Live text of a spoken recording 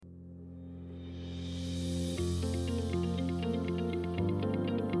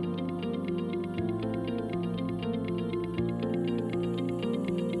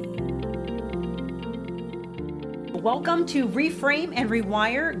Welcome to Reframe and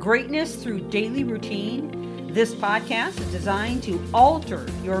Rewire Greatness Through Daily Routine. This podcast is designed to alter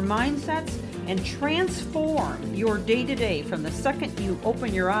your mindsets and transform your day-to-day from the second you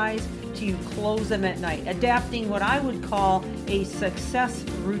open your eyes to you close them at night, adapting what I would call a success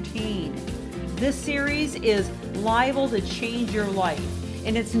routine. This series is liable to change your life,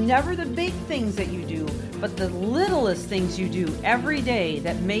 and it's never the big things that you do, but the littlest things you do every day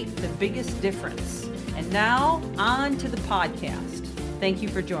that make the biggest difference. And now, on to the podcast. Thank you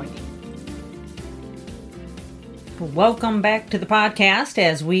for joining. Welcome back to the podcast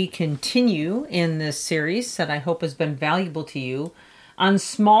as we continue in this series that I hope has been valuable to you on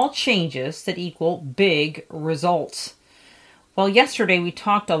small changes that equal big results. Well, yesterday we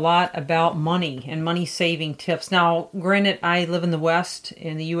talked a lot about money and money saving tips. Now, granted, I live in the West,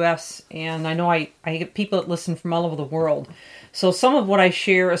 in the U.S., and I know I get people that listen from all over the world. So some of what I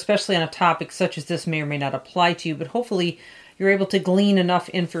share, especially on a topic such as this, may or may not apply to you, but hopefully you're able to glean enough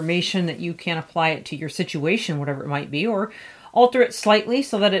information that you can apply it to your situation, whatever it might be, or alter it slightly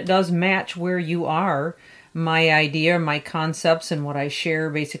so that it does match where you are. My idea, my concepts, and what I share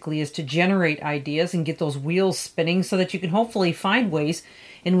basically is to generate ideas and get those wheels spinning so that you can hopefully find ways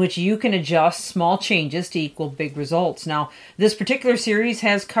in which you can adjust small changes to equal big results. Now, this particular series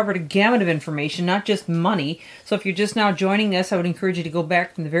has covered a gamut of information, not just money. So if you're just now joining us, I would encourage you to go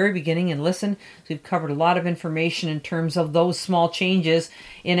back from the very beginning and listen. So we've covered a lot of information in terms of those small changes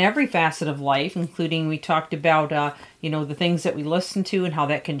in every facet of life, including we talked about the things that we listen to and how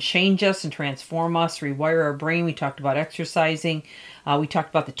that can change us and transform us, rewire our brain. We talked about exercising. We talked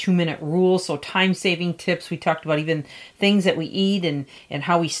about the 2-minute rule, so time-saving tips. We talked about even things that we eat and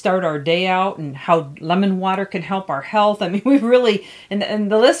how we start our day out and how lemon water can help our health. I mean, we've really,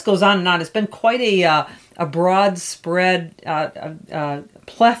 and the list goes on and on. It's been quite a broad spread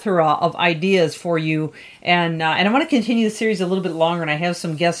plethora of ideas for you. And I want to continue the series a little bit longer, and I have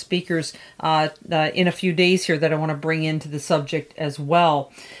some guest speakers in a few days here that I want to bring into the subject as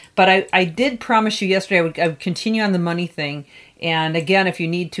well. But I did promise you yesterday I would continue on the money thing. And again, if you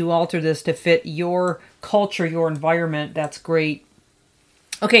need to alter this to fit your culture, your environment, that's great.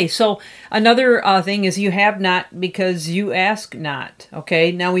 Okay, so another thing is you have not because you ask not.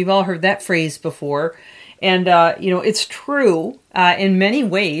 Okay, now we've all heard that phrase before. And, it's true in many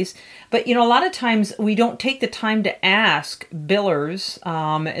ways. But, a lot of times we don't take the time to ask billers,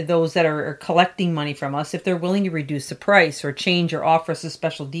 those that are collecting money from us, if they're willing to reduce the price or change or offer us a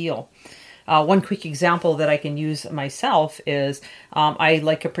special deal. One quick example that I can use myself is I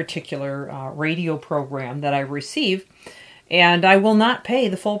like a particular radio program that I receive, and I will not pay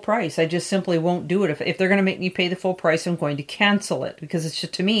the full price. I just simply won't do it. If they're going to make me pay the full price, I'm going to cancel it because it's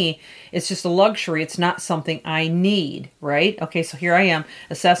just, to me, it's just a luxury. It's not something I need, right? Okay, so here I am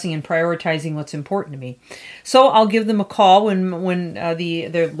assessing and prioritizing what's important to me. So I'll give them a call when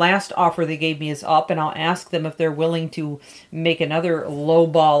their last offer they gave me is up, and I'll ask them if they're willing to make another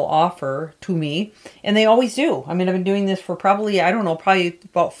lowball offer to me, and they always do. I mean, I've been doing this for probably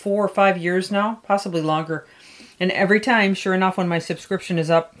about 4 or 5 years now, possibly longer. And every time, sure enough, when my subscription is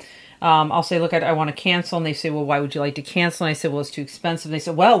up, I'll say, look, I want to cancel. And they say, well, why would you like to cancel? And I say, well, it's too expensive. And they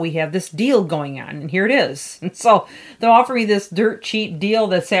say, well, we have this deal going on. And here it is. And so they'll offer me this dirt cheap deal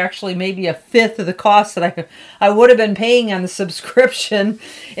that's actually maybe a fifth of the cost that I would have been paying on the subscription.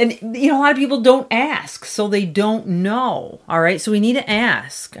 And, a lot of people don't ask, so they don't know. All right. So we need to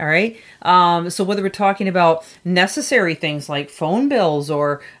ask. All right. So whether we're talking about necessary things like phone bills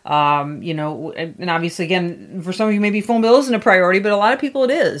or, and obviously, again, for some of you, maybe phone bill isn't a priority, but a lot of people it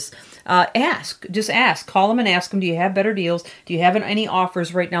is. Just ask, call them and ask them, do you have better deals? Do you have any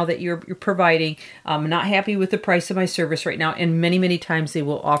offers right now that you're providing? I'm not happy with the price of my service right now. And many, many times they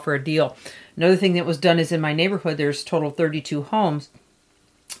will offer a deal. Another thing that was done is in my neighborhood, there's a total of 32 homes.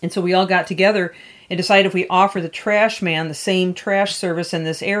 And so we all got together and decided if we offer the trash man the same trash service in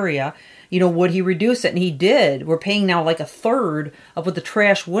this area, would he reduce it? And he did. We're paying now like a third of what the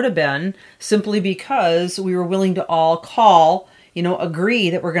trash would have been simply because we were willing to all call, agree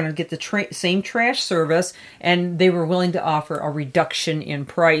that we're going to get the same trash service, and they were willing to offer a reduction in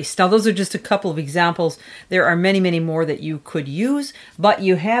price. Now, those are just a couple of examples. There are many, many more that you could use, but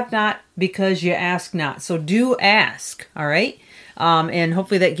you have not because you ask not. So do ask, all right? And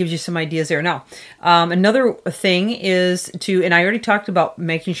hopefully that gives you some ideas there. Now, another thing is and I already talked about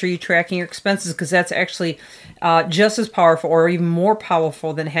making sure you're tracking your expenses because that's actually just as powerful or even more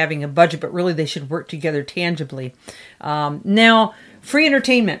powerful than having a budget, but really they should work together tangibly. Now, free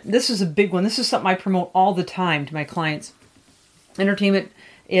entertainment. This is a big one. This is something I promote all the time to my clients. Entertainment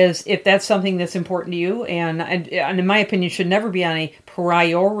is if that's something that's important to you, and in my opinion should never be on a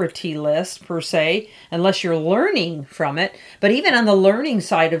priority list per se, unless you're learning from it. But even on the learning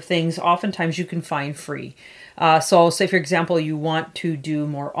side of things, oftentimes you can find free. So say, for example, you want to do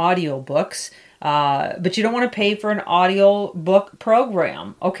more audiobooks, but you don't want to pay for an audiobook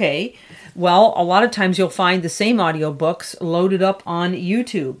program. Okay, well, a lot of times you'll find the same audiobooks loaded up on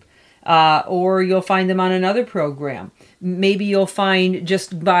YouTube, or you'll find them on another program. Maybe you'll find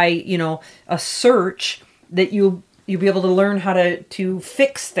just by, a search that you'll be able to learn how to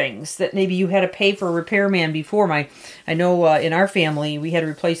fix things that maybe you had to pay for a repairman before. I know in our family, we had to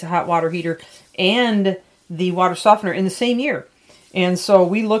replace a hot water heater and the water softener in the same year. And so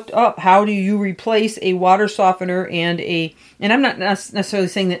we looked up, how do you replace a water softener and I'm not necessarily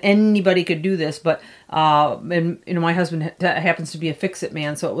saying that anybody could do this, but my husband happens to be a fix-it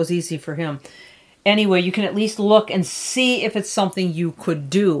man, so it was easy for him. Anyway, you can at least look and see if it's something you could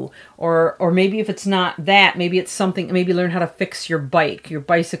do, or maybe if it's not that, maybe it's something, maybe learn how to fix your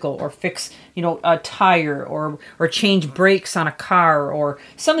bicycle, or fix, a tire, or change brakes on a car, or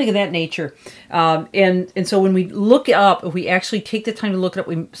something of that nature. And so when we look it up, if we actually take the time to look it up,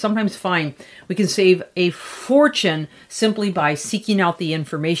 we sometimes find we can save a fortune simply by seeking out the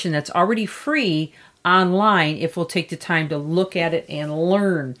information that's already free online if we'll take the time to look at it and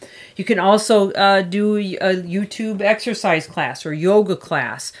learn. You can also do a YouTube exercise class or yoga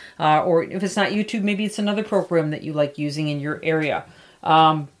class, or if it's not YouTube, maybe it's another program that you like using in your area.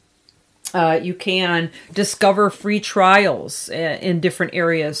 You can discover free trials in different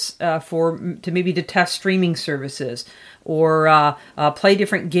areas to test streaming services, or play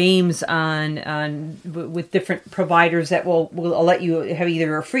different games with different providers that will let you have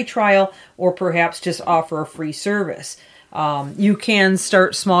either a free trial or perhaps just offer a free service. You can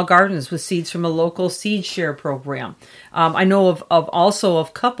start small gardens with seeds from a local seed share program. I know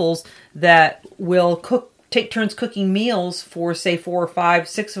of couples that will take turns cooking meals for, say, 4 or 5,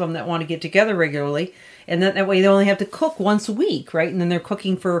 6 of them that want to get together regularly. And that way they only have to cook once a week, right? And then they're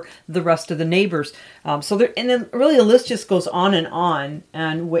cooking for the rest of the neighbors. And then really the list just goes on,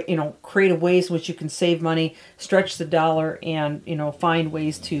 and creative ways in which you can save money, stretch the dollar, and, find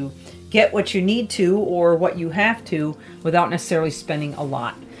ways to get what you need to or what you have to without necessarily spending a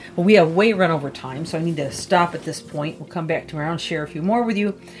lot. Well, we have way run over time, so I need to stop at this point. We'll come back tomorrow and share a few more with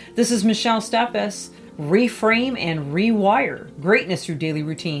you. This is Michelle Steffes. Reframe and rewire greatness through daily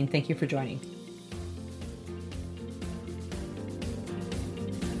routine. Thank you for joining.